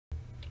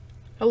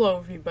Hello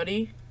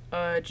everybody,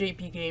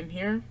 JP Game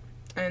here,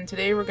 and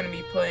today we're going to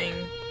be playing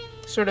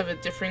sort of a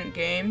different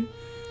game.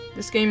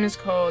 This game is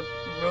called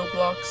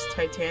Roblox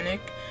Titanic,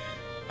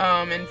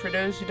 and for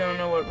those who don't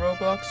know what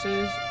Roblox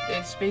is,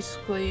 it's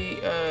basically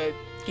a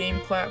game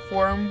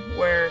platform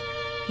where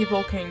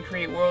people can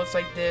create worlds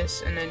like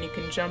this, and then you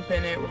can jump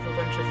in it with a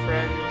bunch of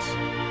friends,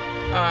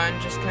 and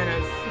just kind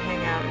of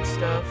hang out and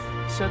stuff.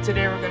 So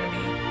today we're going to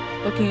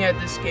be looking at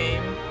this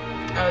game.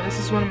 This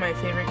is one of my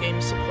favorite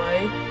games to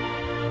play.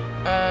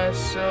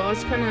 So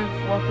let's kind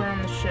of walk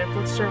around the ship.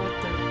 Let's start with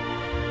the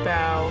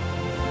bow.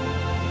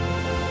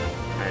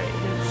 Alright,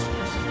 this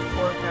is the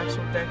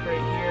forecastle deck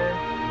right here.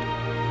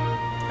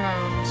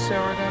 So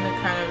we're gonna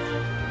kind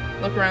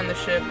of look around the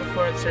ship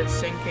before it starts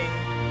sinking.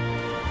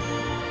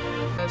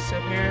 So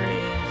here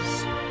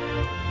is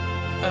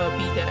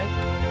B deck.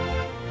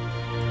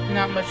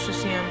 Not much to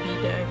see on B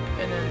deck,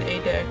 and then A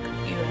deck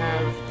you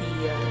have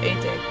the A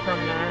deck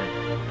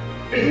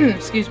promenade.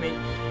 Excuse me.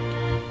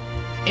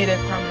 A deck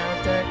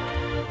promenade deck.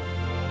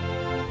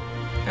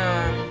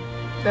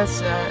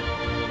 That's that.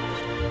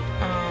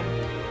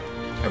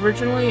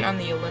 Originally on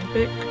the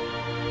Olympic,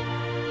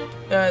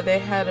 they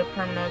had a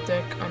promenade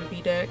deck on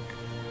B deck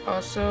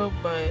also,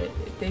 but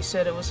they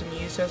said it wasn't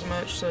used as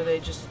much, so they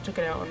just took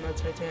it out on the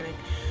Titanic.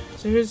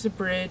 So here's the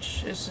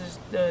bridge. This is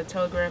the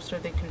telegraphs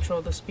where they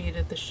control the speed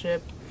of the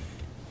ship,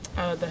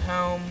 the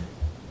helm,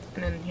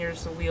 and then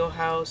here's the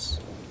wheelhouse.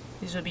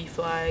 These would be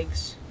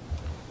flags.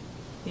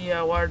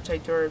 The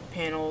watertight door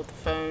panel, the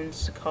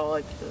phones to call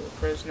like the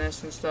crow's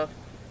nest and stuff.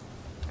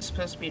 It's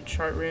supposed to be a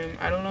chart room.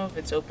 I don't know if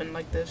it's open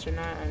like this or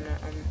not. I'm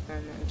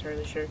not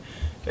entirely sure.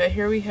 But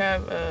here we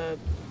have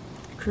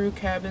crew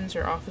cabins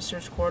or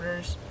officers'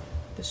 quarters.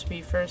 This would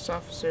be first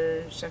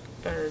officer,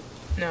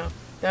 no,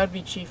 that would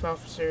be chief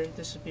officer.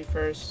 This would be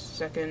first,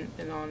 second,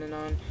 and on and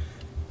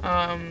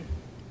on.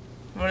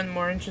 One of the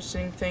more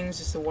interesting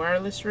things is the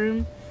wireless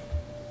room,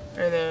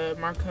 or the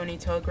Marconi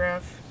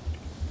telegraph.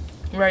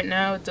 Right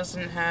now it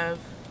doesn't have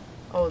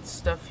all its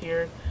stuff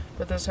here,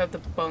 but it does have the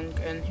bunk,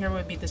 and here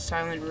would be the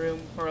silent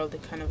room where all the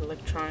kind of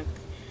electronic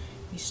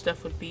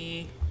stuff would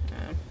be.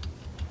 I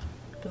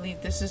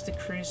believe this is the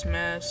crew's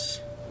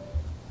mess.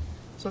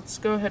 So let's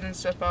go ahead and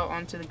step out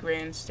onto the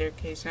grand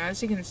staircase. Now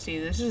as you can see,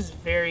 this is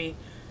very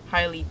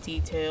highly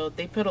detailed.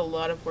 They put a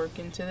lot of work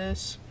into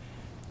this.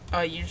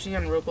 Usually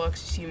on Roblox you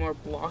see more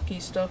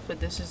blocky stuff, but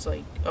this is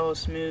like all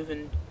smooth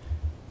and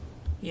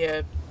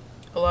yeah,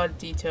 a lot of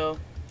detail.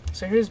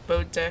 So here's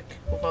boat deck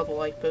with all the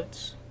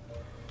lifeboats.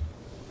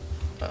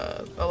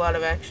 A lot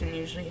of action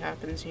usually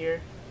happens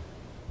here.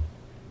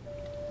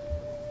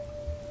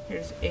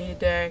 Here's A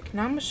deck.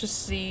 Not much to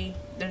see.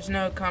 There's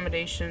no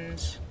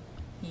accommodations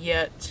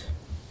yet.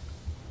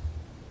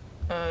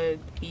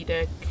 B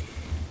deck.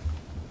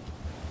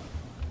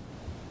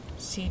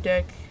 C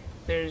deck.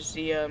 There's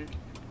the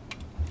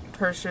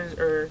purser's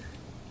or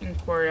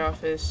inquiry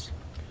office.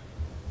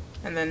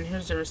 And then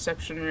here's the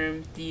reception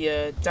room.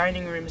 The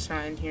dining room is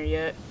not in here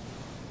yet.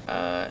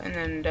 And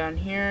then down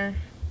here,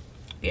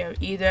 we have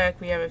E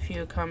deck. We have a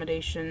few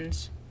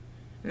accommodations.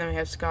 And then we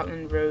have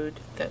Scotland Road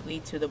that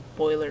lead to the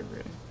boiler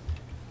room.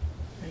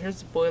 And here's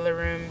the boiler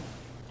room.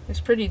 It's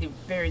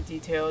very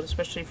detailed,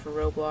 especially for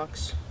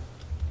Roblox.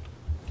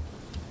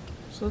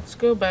 So let's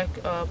go back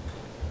up.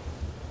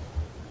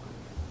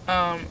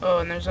 Oh,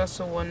 and there's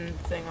also one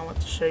thing I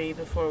want to show you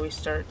before we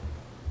start,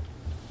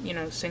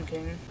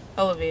 sinking.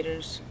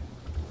 Elevators.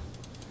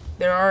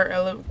 There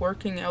are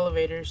working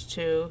elevators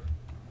too.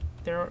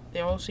 They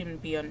all seem to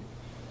be on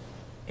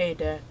A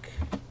deck.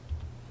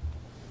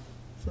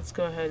 So let's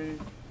go ahead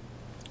and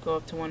go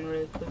up to one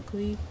really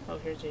quickly. Oh,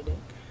 here's A deck.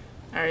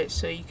 Alright,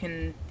 so you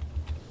can,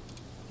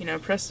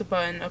 press the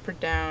button up or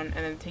down,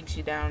 and then it takes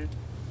you down.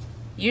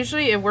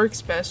 Usually it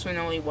works best when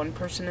only one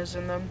person is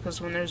in them,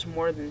 because when there's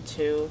more than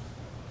two,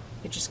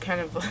 it just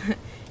kind of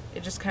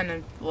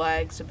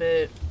lags a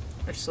bit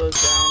or slows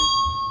down.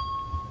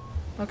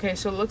 Okay,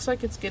 so it looks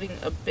like it's getting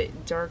a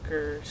bit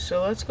darker,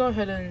 so let's go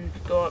ahead and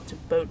go up to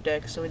boat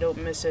deck so we don't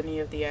miss any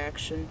of the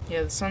action.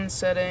 Yeah, the sun's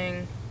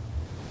setting.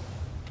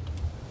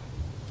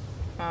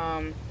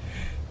 No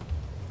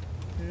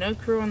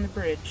crew on the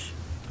bridge.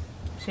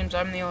 Seems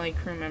I'm the only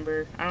crew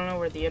member. I don't know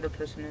where the other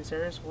person is.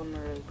 There is one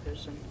more other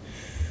person.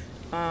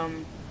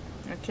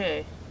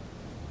 Okay.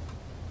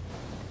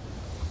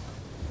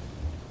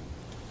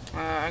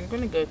 I'm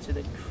gonna go to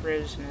the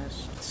crow's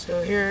nest.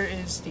 So here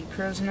is the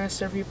crow's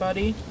nest,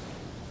 everybody.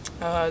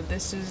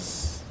 This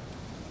is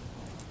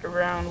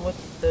around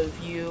with the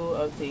view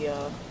of the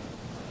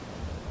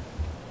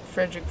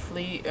Frederick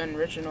Fleet and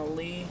Reginald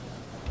Lee.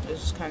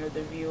 This is kind of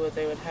the view what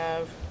they would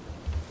have.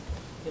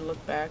 You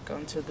look back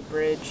onto the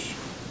bridge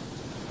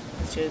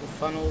and see the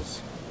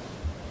funnels.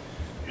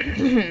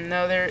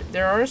 Now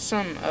there are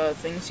some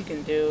things you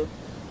can do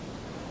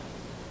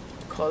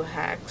called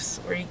hacks,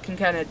 where you can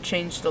kind of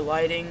change the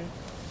lighting.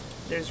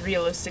 There's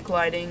realistic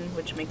lighting,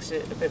 which makes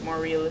it a bit more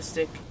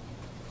realistic.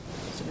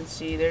 As you can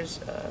see, there's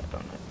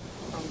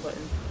wrong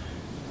button.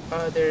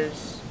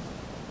 There's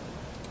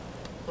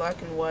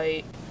black and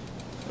white,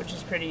 which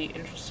is pretty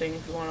interesting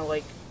if you want to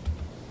like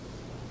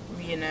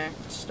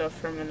reenact stuff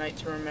from A Night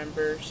to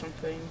Remember or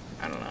something.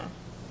 I don't know.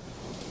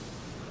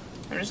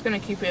 I'm just gonna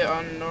keep it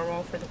on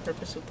normal for the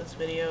purpose of this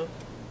video.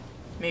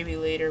 Maybe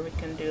later we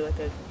can do like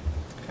a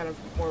kind of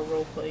more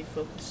roleplay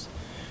focus.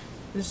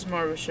 This is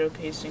more of a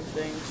showcasing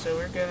thing, so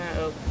we're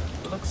gonna,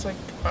 looks like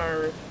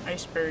our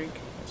iceberg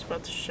is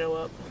about to show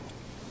up.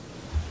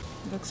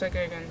 Looks like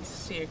I can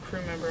see a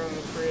crew member on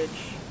the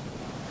bridge.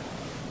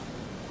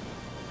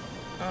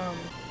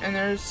 And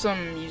there's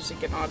some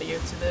music and audio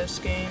to this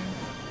game.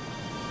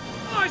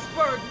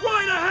 Iceberg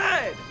right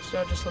ahead! So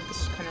I'll just let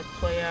this kind of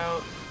play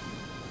out.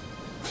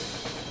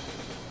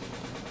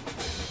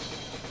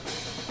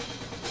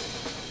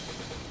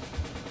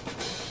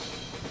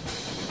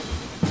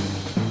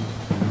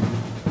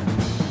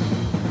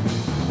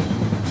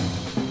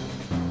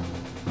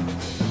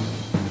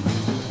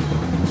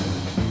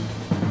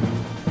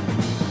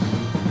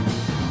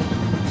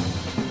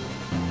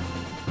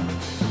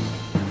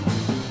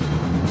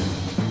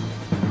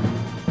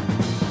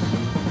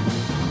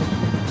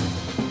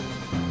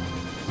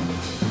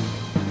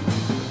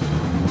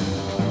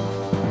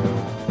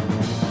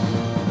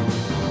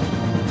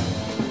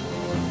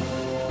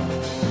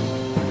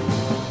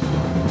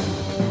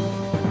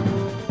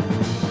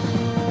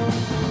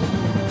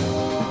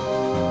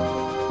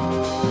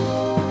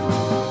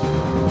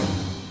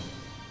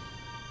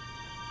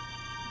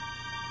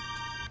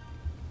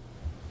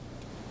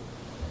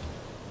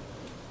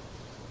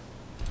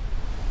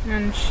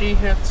 And she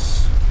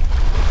hits.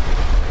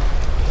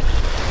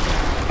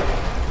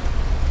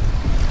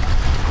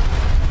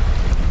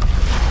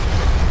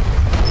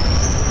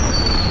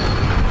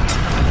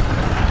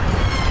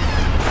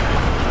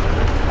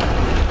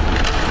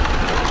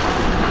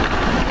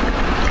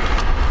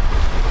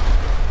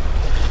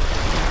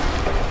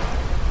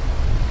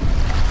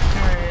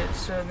 Alright,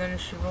 so then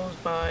she rolls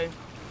by.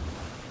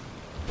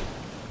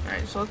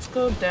 Alright, so let's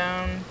go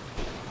down.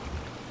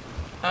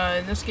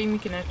 In this game, you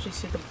can actually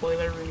see the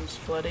boiler rooms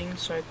flooding,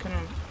 so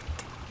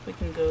we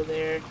can go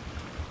there.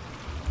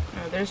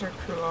 There's our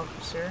crew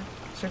officer.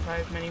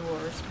 Survived many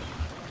wars.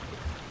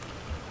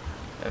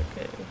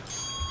 Okay.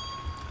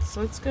 So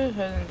let's go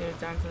ahead and go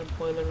down to the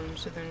boiler room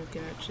so then we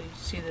can actually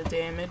see the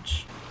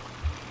damage.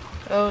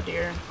 Oh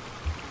dear.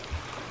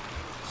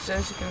 So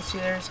as you can see,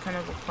 there's kind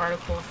of a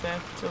particle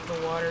effect of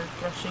the water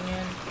rushing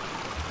in,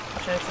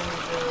 which I think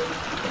is really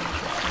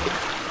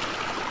interesting.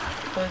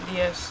 But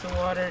yes, the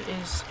water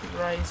is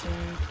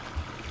rising,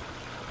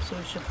 so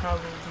we should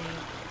probably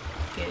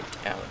get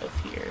out of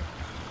here.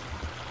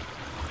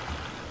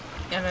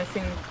 And I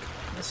think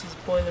this is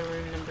boiler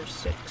room number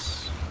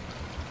 6.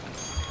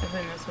 I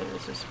think that's what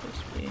this is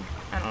supposed to be.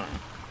 I don't know.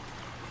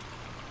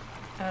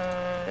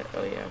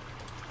 Oh yeah.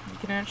 You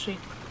can actually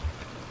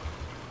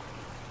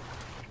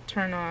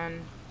turn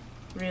on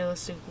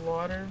realistic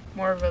water.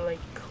 More of a like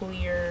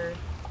clear,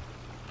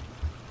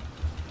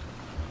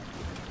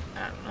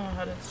 I don't know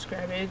how to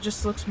describe it. It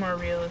just looks more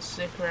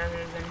realistic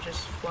rather than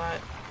just flat.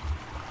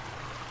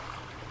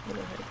 What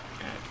the heck?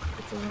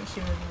 It doesn't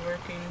seem to be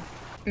working.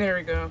 There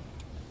we go.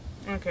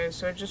 Okay,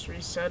 so I just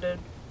reset it.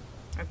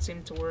 That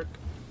seemed to work.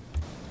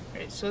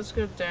 Alright, so let's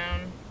go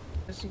down.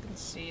 As you can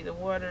see, the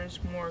water is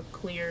more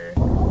clear.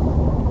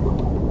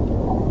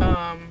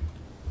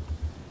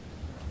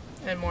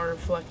 And more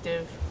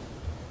reflective.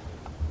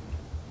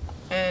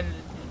 And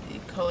the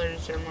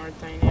colors are more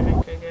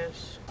dynamic, I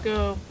guess.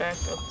 Go back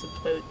up to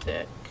boat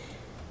deck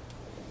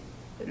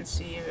and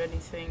see if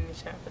anything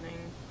is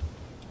happening.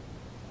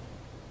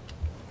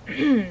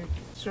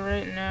 So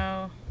right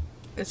now,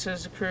 it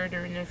says the crew are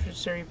doing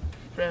necessary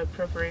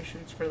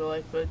preparations for the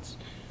lifeboats.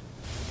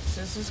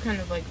 So this is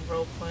kind of like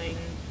role-playing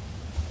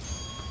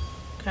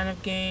kind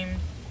of game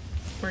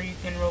where you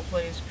can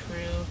role-play as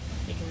crew.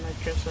 You can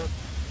like dress up.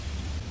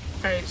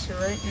 Alright, so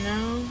right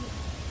now,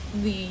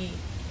 the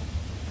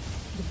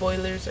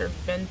boilers are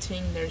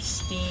venting their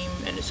steam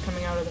and it's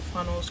coming out of the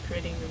funnels,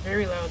 creating a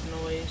very loud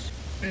noise.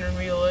 And in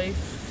real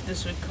life,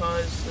 this would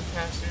cause the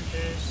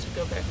passengers to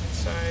go back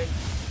inside.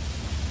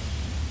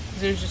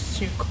 It's just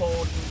too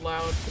cold and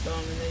loud for them,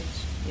 and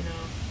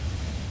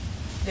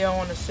they all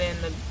want to stay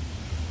in the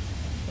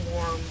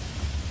warm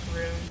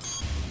room.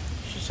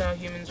 It's just how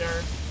humans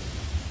are.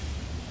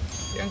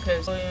 Okay,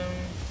 William,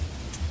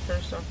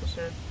 first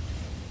officer.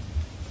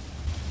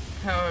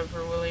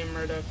 However, William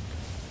Murdoch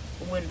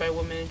went by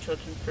women and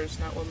children first,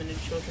 not women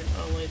and children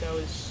only. That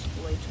was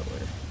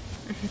Lightoller.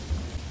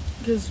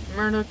 Because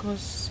Murdoch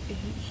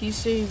he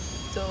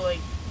saved the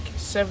like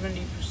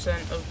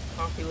 70% of the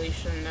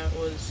population that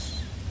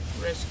was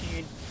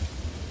rescued.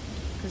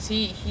 Because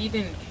he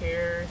didn't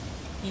care.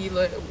 He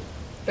let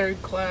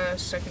third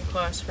class, second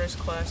class, first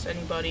class,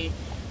 anybody.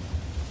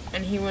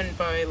 And he went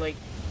by like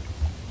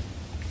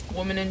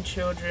women and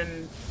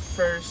children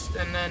first,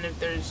 and then if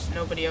there's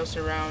nobody else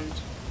around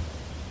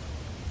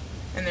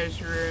and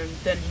there's room,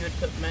 then he would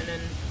put men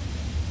in.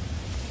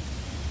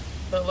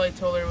 But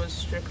Lightoller was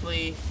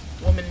strictly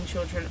women and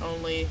children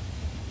only.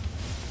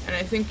 And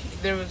I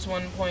think there was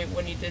one point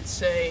when he did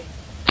say,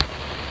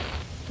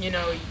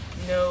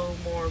 no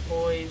more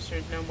boys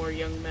or no more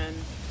young men.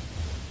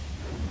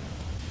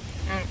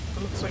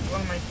 looks like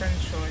one of my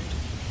friends joined.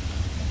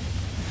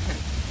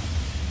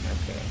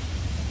 Okay.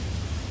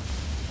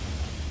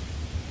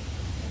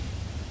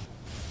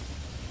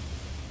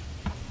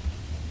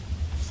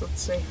 So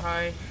let's say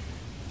hi.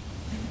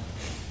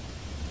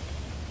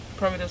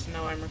 Probably doesn't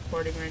know I'm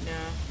recording right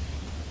now.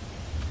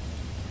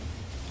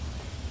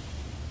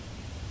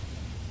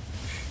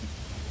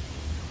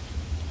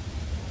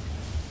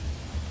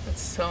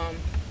 Let's tell him.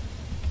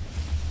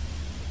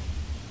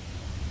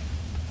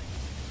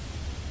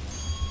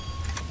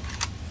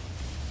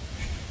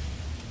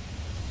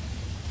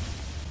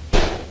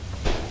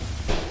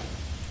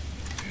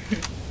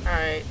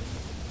 Alright.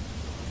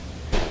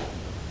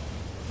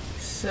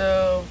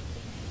 So,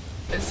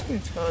 as you can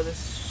tell,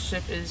 this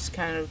ship is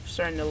kind of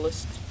starting to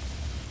list.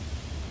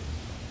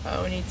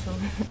 We need to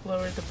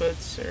lower the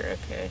boats, sir.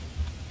 Okay.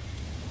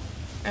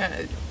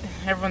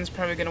 Everyone's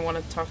probably gonna want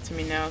to talk to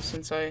me now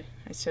since I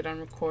said I'm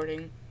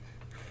recording.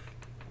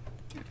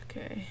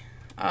 Okay.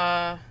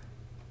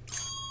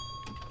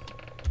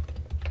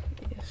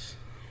 Yes.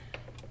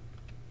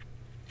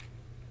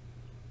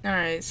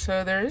 Alright,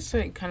 so there is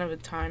like kind of a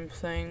time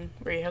thing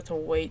where you have to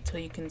wait till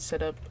you can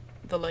set up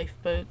the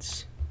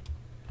lifeboats.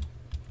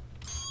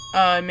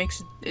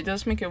 It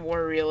does make it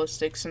more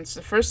realistic since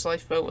the first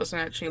lifeboat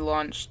wasn't actually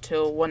launched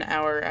till 1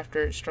 hour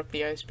after it struck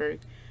the iceberg.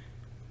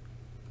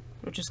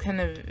 Which is kind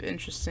of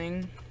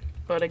interesting,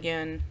 but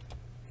again,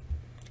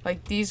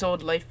 like these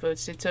old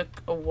lifeboats, they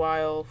took a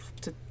while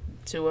to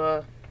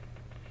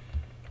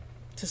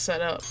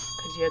set up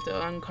because you had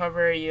to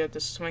uncover, you had to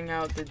swing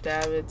out the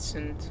davits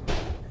and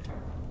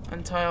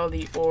untie all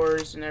the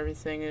oars and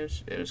everything.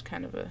 It was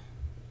kind of a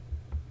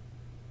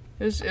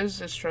it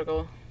was a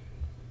struggle,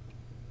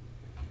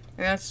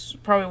 and that's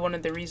probably one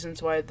of the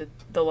reasons why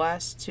the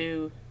last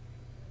two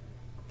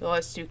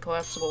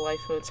collapsible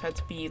lifeboats had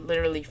to be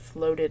literally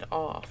floated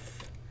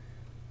off.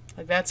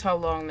 Like, that's how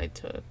long they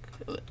took.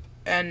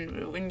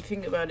 And when you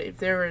think about it, if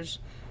there was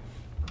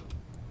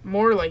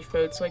more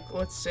lifeboats, like,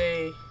 let's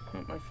say...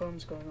 Oh, my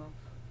phone's going off.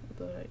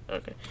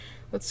 Okay.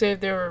 Let's say if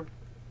there were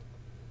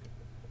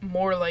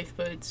more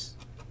lifeboats,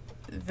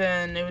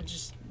 then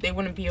they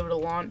wouldn't be able to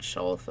launch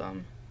all of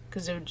them.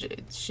 Because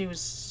she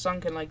was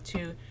sunk in, like,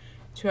 2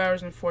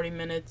 hours and 40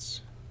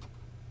 minutes.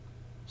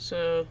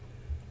 So...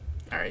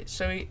 Alright,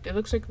 so it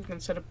looks like we can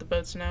set up the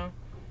boats now.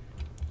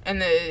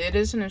 And it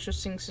is an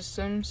interesting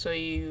system, so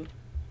you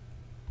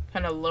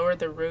kind of lower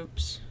the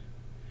ropes.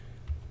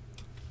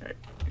 Alright,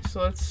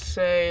 so let's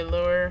say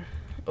lower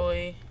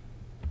OE.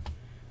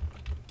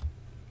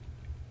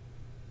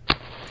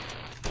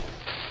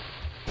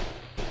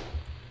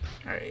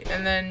 Alright,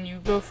 and then you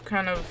both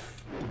kind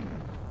of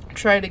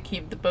try to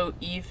keep the boat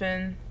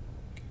even,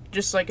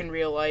 just like in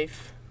real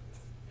life.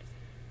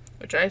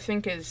 Which I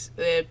think is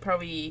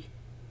probably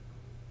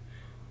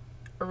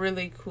a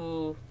really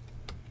cool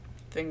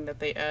thing that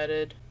they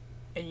added.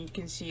 And you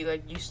can see,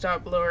 like, you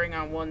stop lowering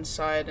on one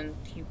side and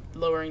keep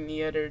lowering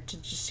the other to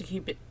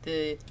keep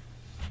the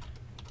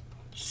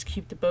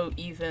boat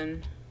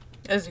even.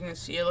 As you can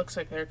see, it looks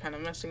like they're kind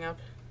of messing up.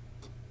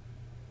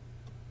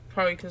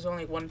 Probably because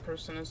only one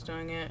person is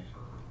doing it.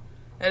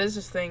 That is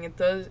this thing. It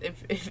does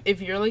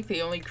if you're like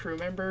the only crew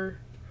member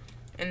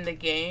in the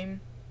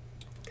game,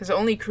 because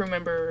only crew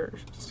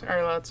members are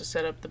allowed to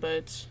set up the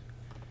boats.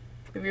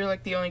 If you're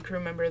like the only crew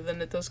member, then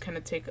it does kind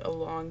of take a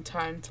long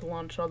time to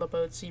launch all the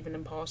boats, even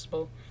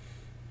impossible.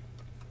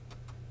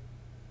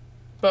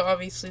 But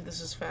obviously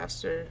this is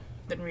faster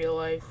than real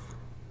life.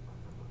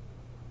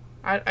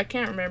 I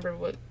can't remember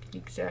what the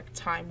exact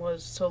time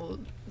was to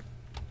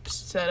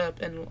set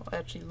up and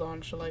actually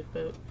launch a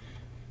lifeboat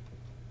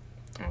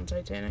on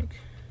Titanic.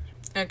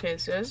 Okay,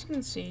 so as you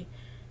can see,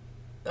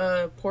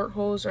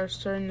 portholes are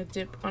starting to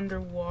dip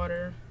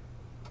underwater.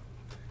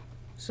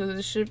 So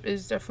the ship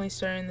is definitely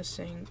starting to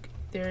sink.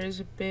 There is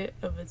a bit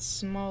of a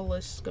small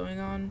list going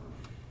on.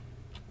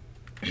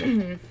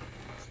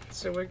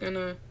 So we're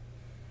gonna,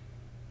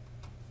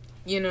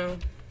 get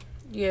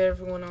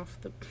everyone off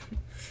the...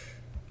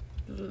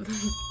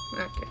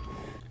 Okay.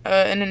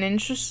 And an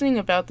interesting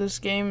about this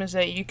game is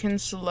that you can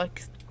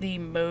select the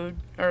mode,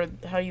 or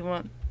how you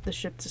want the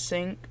ship to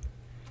sink.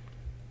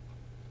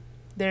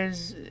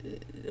 There's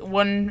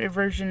one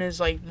version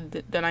is like the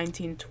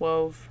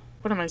 1912,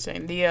 what am I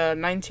saying? The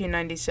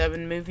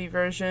 1997 movie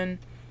version.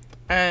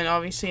 And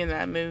obviously in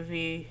that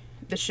movie,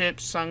 the ship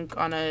sunk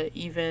on a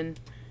even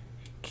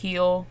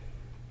keel.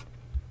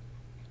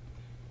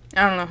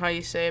 I don't know how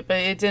you say it, but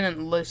it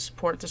didn't list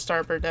port to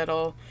starboard at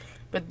all.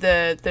 But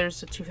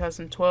there's a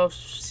 2012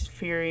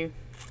 theory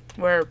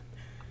where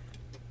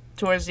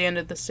towards the end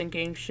of the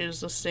sinking, she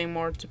was listing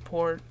more to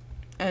port,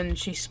 and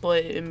she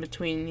split in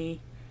between the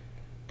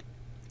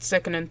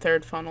second and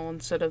third funnel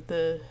instead of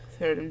the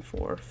third and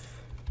fourth.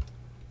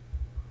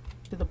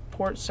 To the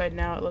port side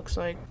now, it looks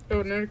like.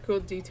 Oh, another cool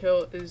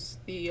detail is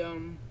the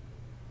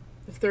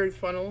third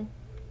funnel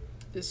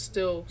is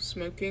still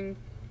smoking.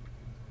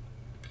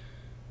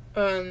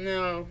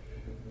 Now,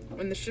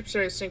 when the ship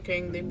started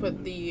sinking, they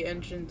put the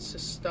engines to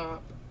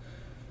stop,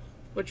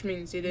 which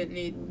means they didn't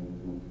need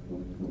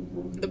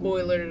the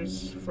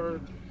boilers for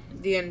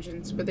the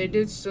engines, but they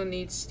did still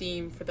need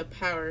steam for the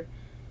power.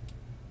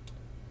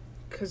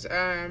 Because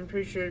I'm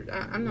pretty sure,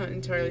 I'm not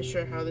entirely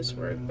sure how this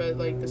worked, but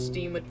like the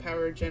steam would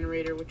power a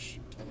generator, which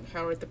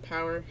powered the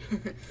power.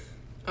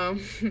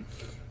 um,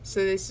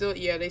 so they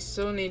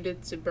still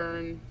needed to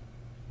burn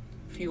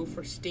fuel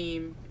for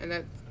steam, and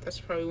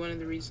that's probably one of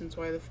the reasons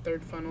why the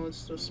third funnel is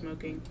still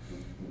smoking.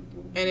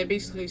 And it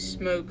basically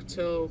smoked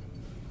till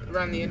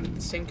around the end of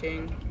the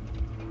sinking.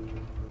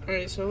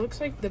 Alright, so it looks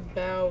like the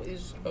bow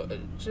is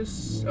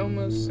just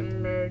almost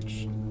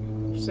submerged.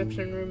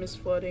 Reception room is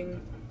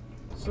flooding.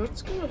 So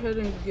let's go ahead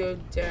and go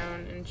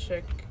down and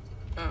check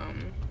how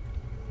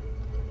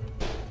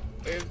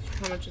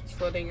much it's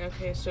flooding.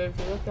 Okay, so if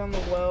you look down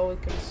the well, we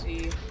can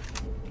see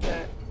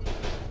that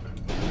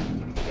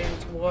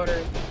there's water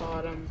at the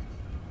bottom,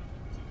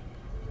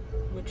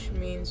 which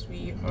means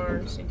we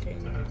are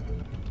sinking.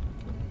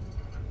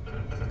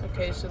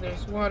 Okay, so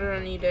there's water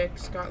on E-deck.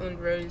 Scotland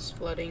Road is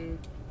flooding.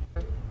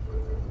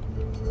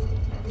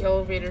 The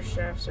elevator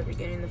shafts are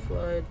beginning to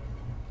flood.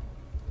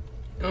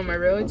 I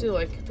really do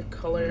like the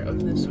color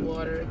of this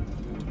water.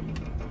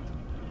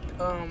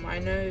 I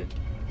know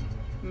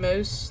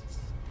most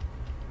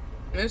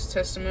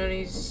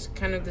testimonies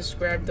kind of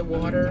describe the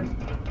water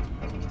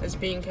as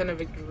being kind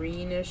of a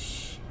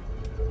greenish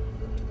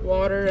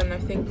water, and I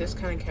think this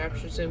kind of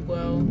captures it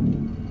well.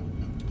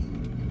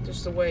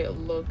 Just the way it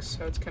looks,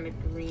 how it's kind of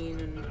green,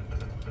 and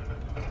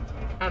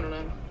I don't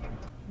know.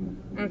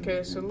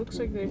 Okay, so it looks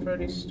like they've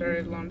already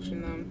started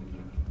launching them.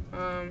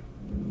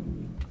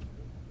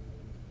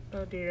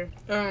 Oh dear.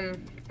 I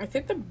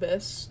think the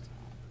best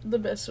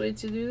way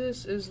to do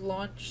this is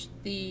launch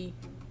the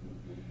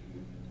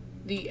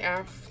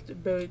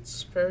aft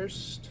boats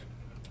first,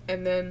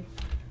 and then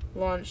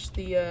launch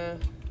the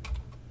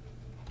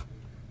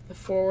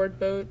forward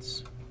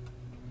boats.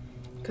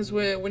 Because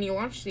when you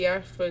launch the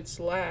aft boats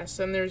last,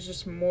 then there's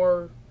just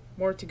more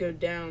to go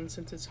down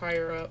since it's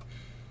higher up.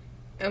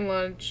 And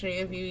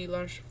if you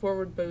launch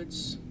forward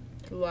boats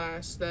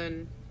last,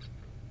 then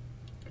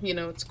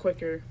it's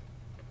quicker.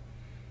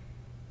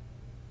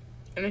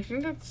 And I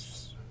think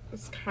that's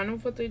kind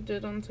of what they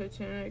did on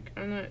Titanic.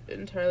 I'm not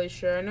entirely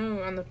sure. I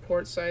know on the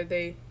port side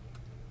they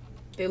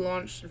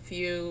launched a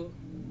few,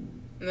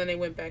 and then they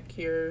went back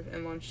here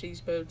and launched these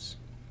boats,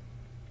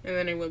 and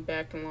then they went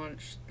back and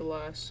launched the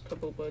last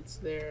couple boats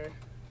there.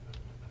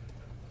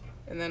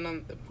 And then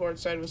on the port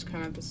side was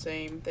kind of the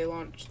same. They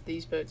launched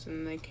these boats and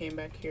then they came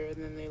back here,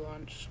 and then they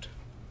launched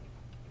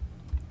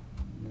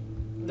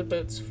the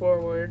boats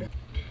forward.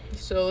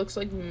 So it looks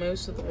like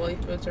most of the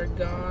lifeboats are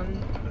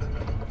gone.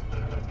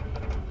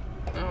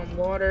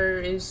 Water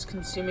is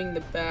consuming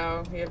the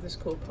bow. We have this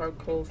cool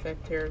particle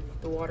effect here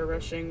of the water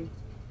rushing.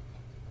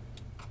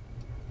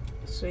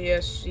 So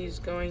yes, she's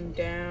going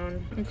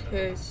down.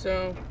 Okay,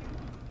 so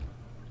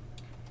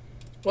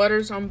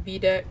water's on B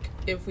deck.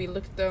 If we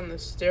look down the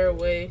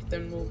stairway,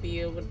 then we'll be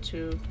able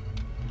to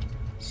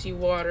see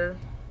water.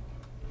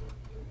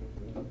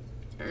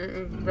 I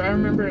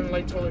remember in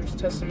Lighttoller's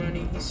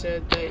testimony, he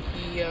said that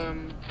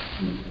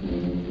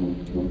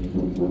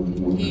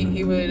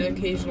he would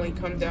occasionally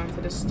come down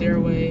to the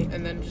stairway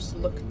and then just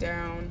look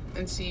down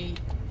and see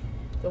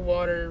the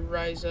water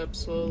rise up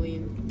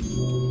slowly.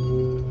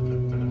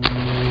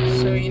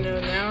 So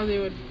now they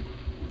would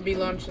be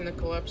launching the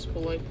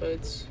collapsible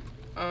lifeboats.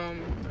 It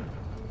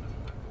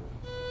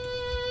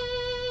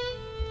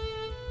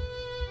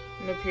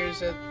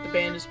appears that the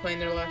band is playing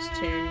their last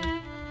tune.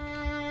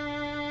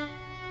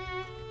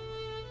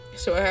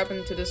 So what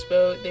happened to this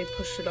boat? They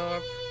pushed it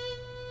off.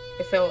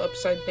 It fell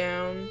upside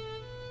down.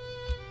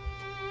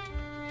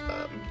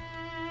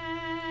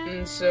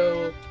 And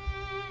so,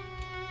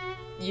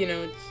 it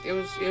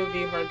would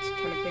be hard to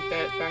kind of pick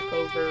that back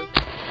over.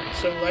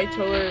 So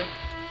Lightoller,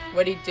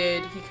 what he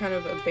did, he kind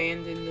of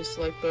abandoned this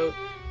lifeboat,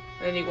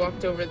 and then he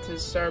walked over to the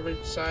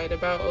starboard side,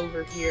 about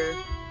over here.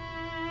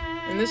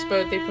 In this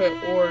boat, they put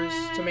oars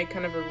to make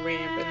kind of a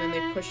ramp, and then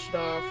they pushed it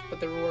off, but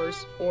the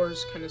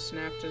oars kind of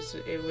snapped as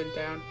it went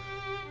down.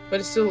 But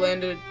it still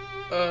landed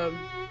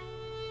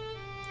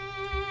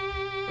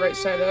right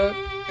side up,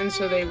 and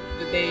so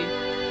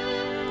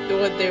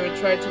what they would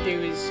try to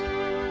do is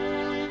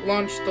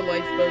launch the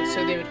lifeboat.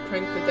 So they would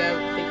crank the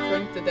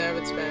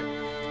davits back,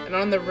 and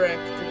on the wreck,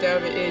 the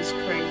davit is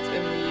cranked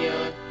in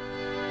the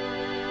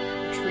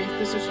tree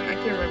position. I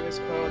can't remember what it's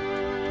called.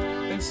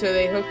 And so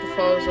they hooked the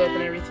falls up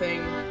and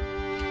everything.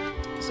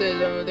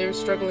 So they were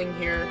struggling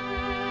here.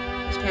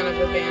 It's kind of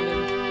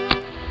abandoned.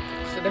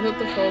 So they hooked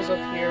the falls up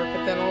here,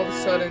 but then all of a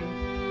sudden,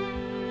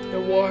 the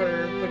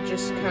water would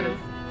just kind of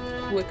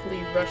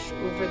quickly rush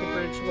over the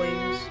bridge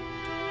wings.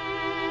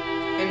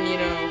 And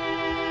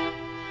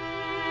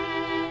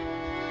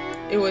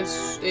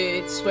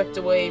it swept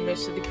away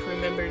most of the crew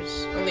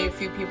members. Only a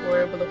few people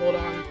were able to hold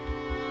on.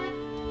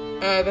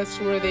 That's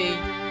where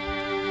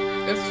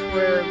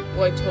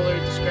Lightoller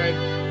described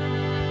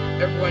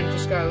everyone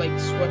just got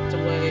swept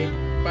away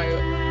by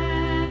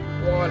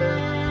water.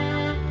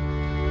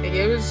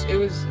 This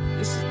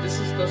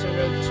doesn't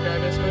really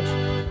describe it as much,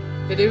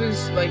 but it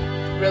was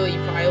really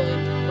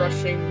violent,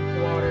 rushing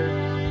water.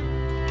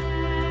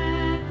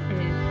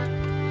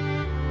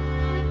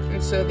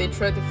 And so they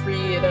tried to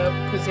free it up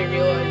because they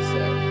realized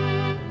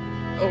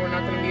that, oh, we're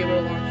not going to be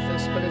able to launch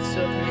this, but it's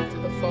still connected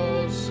to the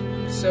falls,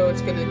 so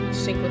it's going to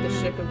sink with the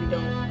ship if we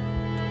don't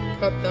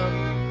cut them.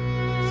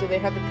 So they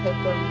had to cut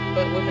them,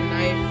 but with a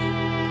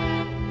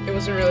knife, it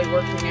wasn't really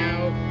working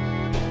out.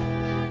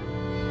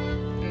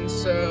 And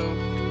so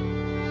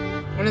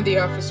one of the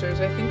officers,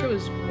 I think it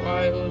was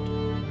Wild,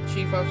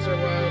 Chief Officer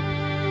Wild,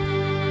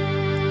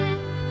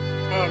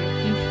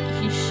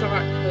 he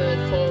shot the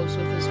falls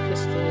with his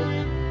pistol,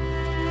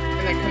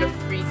 and that kind of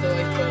freed the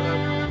lifeboat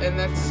up, and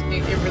it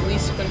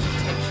released a bunch of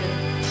tension,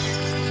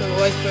 so the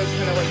lifeboat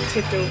kind of like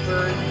tipped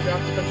over and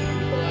dropped a bunch of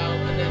people out,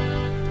 and then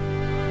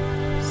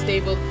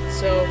stabled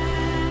itself,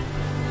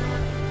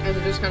 and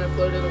it just kind of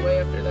floated away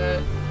after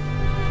that.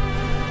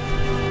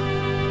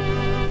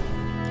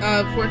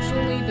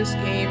 Fortunately, this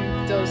game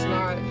does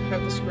not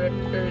have the script,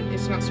 or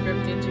it's not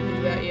scripted to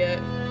do that yet.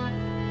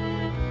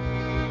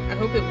 I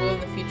hope it will in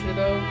the future,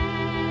 though,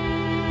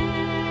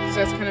 because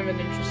that's kind of an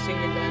interesting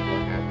event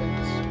what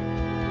happens.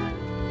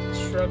 The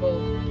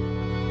struggle.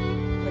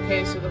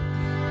 Okay, so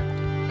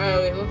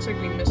oh, it looks like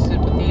we missed it,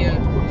 but the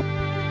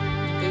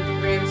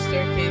grand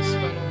staircase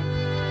funnel.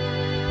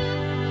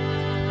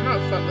 Not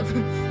funnel.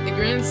 The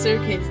grand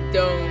staircase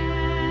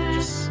dome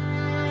just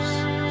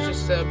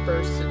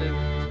bursted and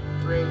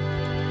broke.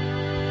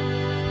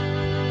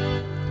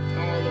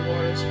 All the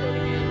water's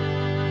floating in.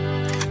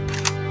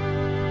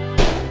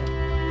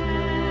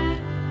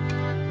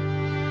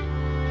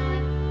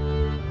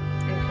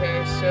 Okay,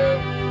 so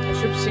the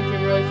ship's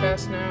sinking really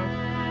fast now.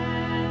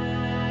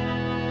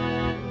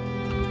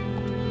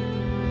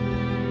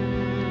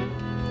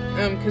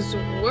 Because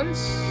once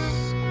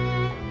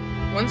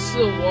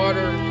the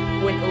water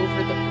went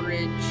over the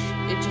bridge,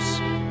 it just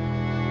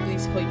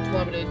basically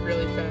plummeted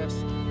really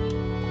fast.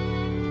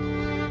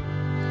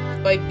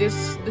 Like,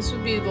 this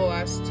would be the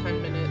last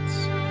 10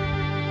 minutes.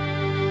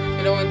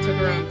 It only took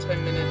around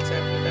 10 minutes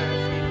after that, I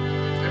think.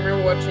 I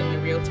remember watching the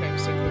real-time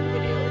sinking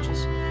video, which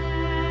is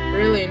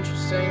really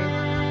interesting.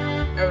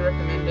 I would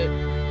recommend it.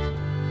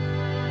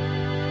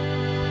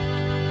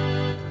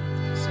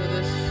 So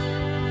this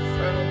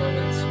final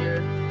moments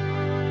here.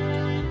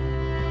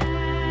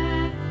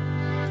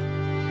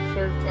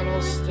 Third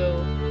funnel's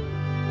still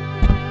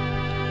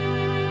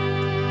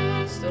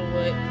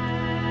lit.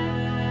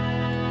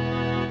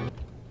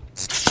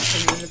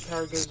 And then the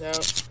power goes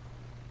out.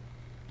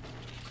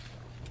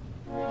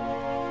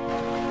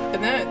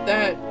 And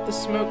the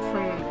smoke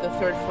from the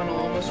third funnel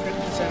almost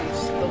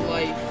represents the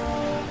life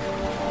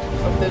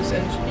of those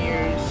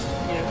engineers,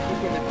 you know,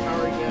 keeping the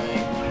power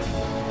going.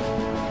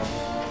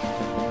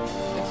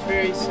 It's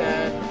very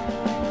sad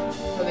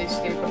how they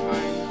stayed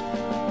behind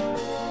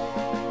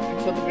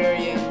until the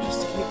very end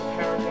just to keep the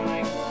power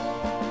going.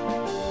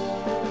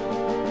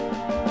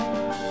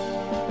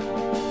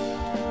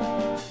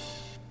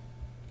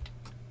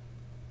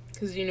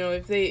 Because, you know,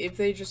 if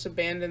they just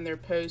abandoned their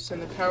posts, then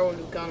the power would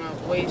have gone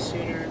out way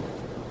sooner,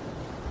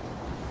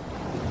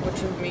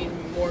 which would mean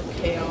more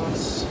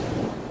chaos.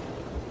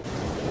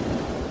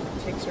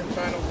 Takes her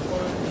final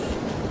plunge.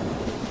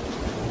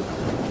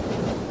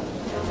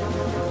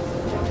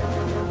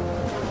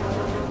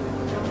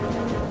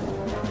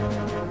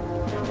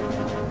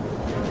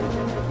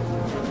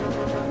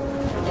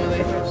 Oh,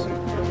 they have some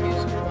cool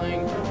music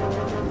playing.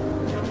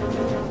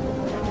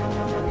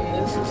 And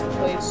this is the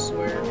place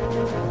where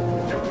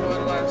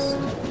everyone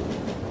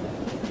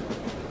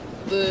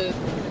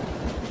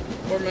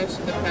most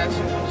of the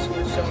passengers who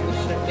were still on the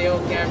ship, they all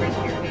gathered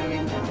here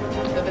knowing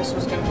that this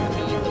was going to be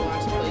the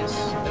last place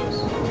that was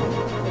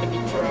going to be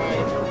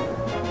tried.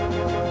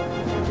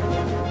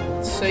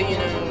 So, you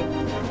know,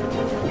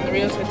 in the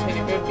real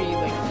Titanic, there would be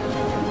like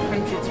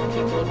hundreds of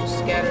people just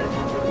scattered,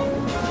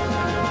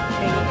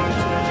 hanging onto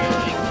the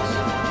railings.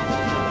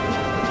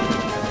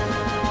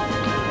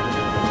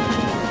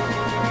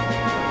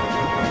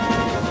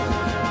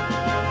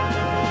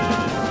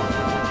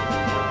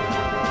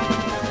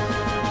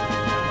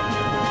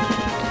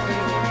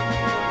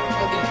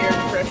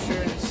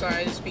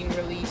 Is being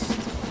released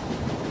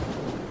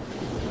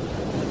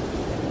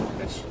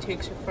as she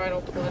takes her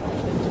final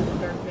plunge into the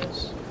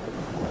darkness.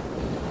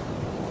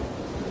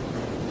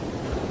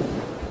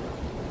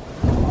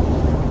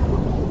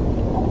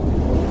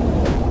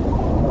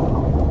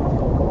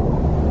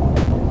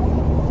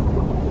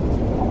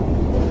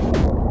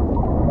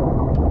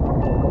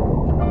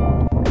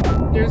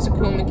 There's a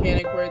cool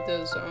mechanic where it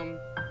does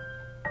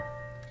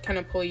kind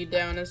of pull you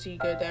down as you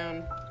go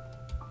down.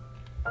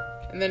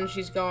 And then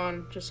she's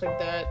gone, just like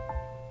that.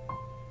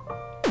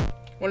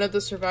 One of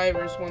the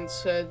survivors once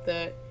said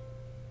that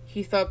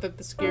he thought that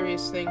the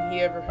scariest thing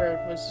he ever heard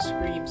was the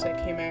screams that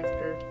came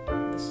after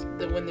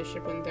when the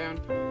ship went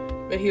down.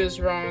 But he was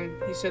wrong.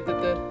 He said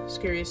that the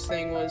scariest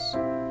thing was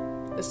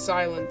the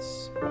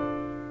silence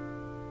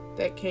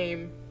that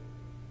came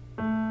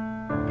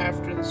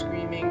after the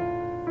screaming.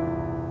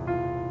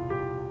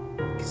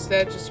 Because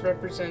that just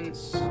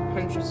represents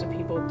hundreds of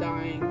people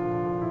dying.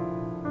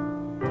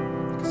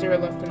 Because they were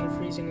left in the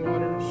freezing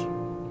waters.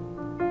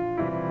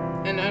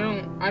 And I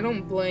don't I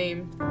don't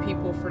blame the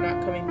people for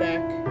not coming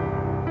back.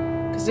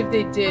 Because if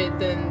they did,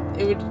 then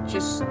it would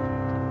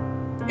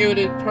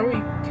have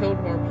probably killed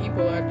more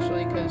people,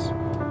 actually, because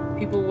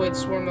people would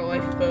swarm the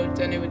lifeboat,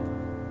 and it would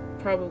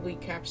probably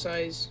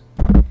capsize.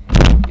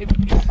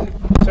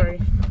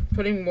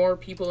 Putting more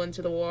people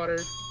into the water.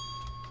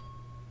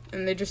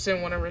 And they just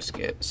didn't want to risk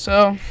it.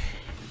 So,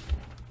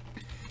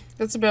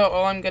 that's about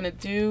all I'm going to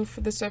do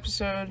for this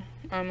episode.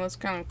 Let's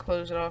kind of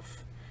close it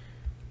off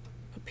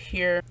up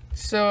here.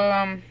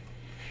 So,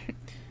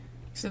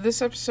 so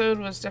this episode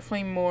was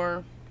definitely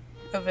more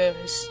of a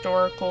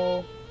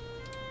historical,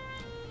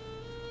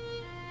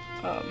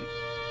 I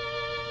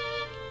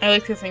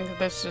like to think that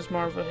this is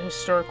more of a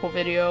historical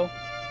video,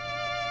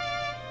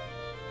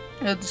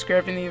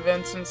 describing the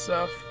events and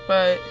stuff,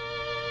 but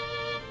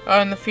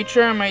in the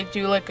future I might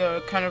do like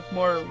a kind of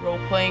more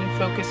role-playing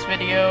focused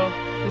video.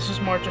 This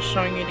is more just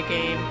showing you the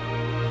game.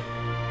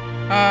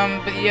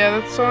 But yeah,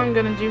 that's all I'm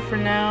gonna do for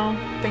now.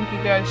 Thank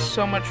you guys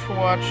so much for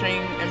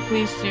watching, and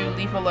please do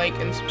leave a like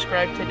and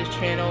subscribe to the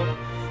channel.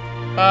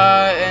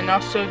 And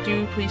also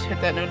do please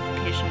hit that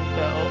notification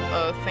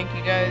bell. Thank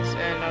you guys,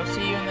 and I'll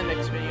see you in the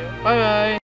next video. Bye bye!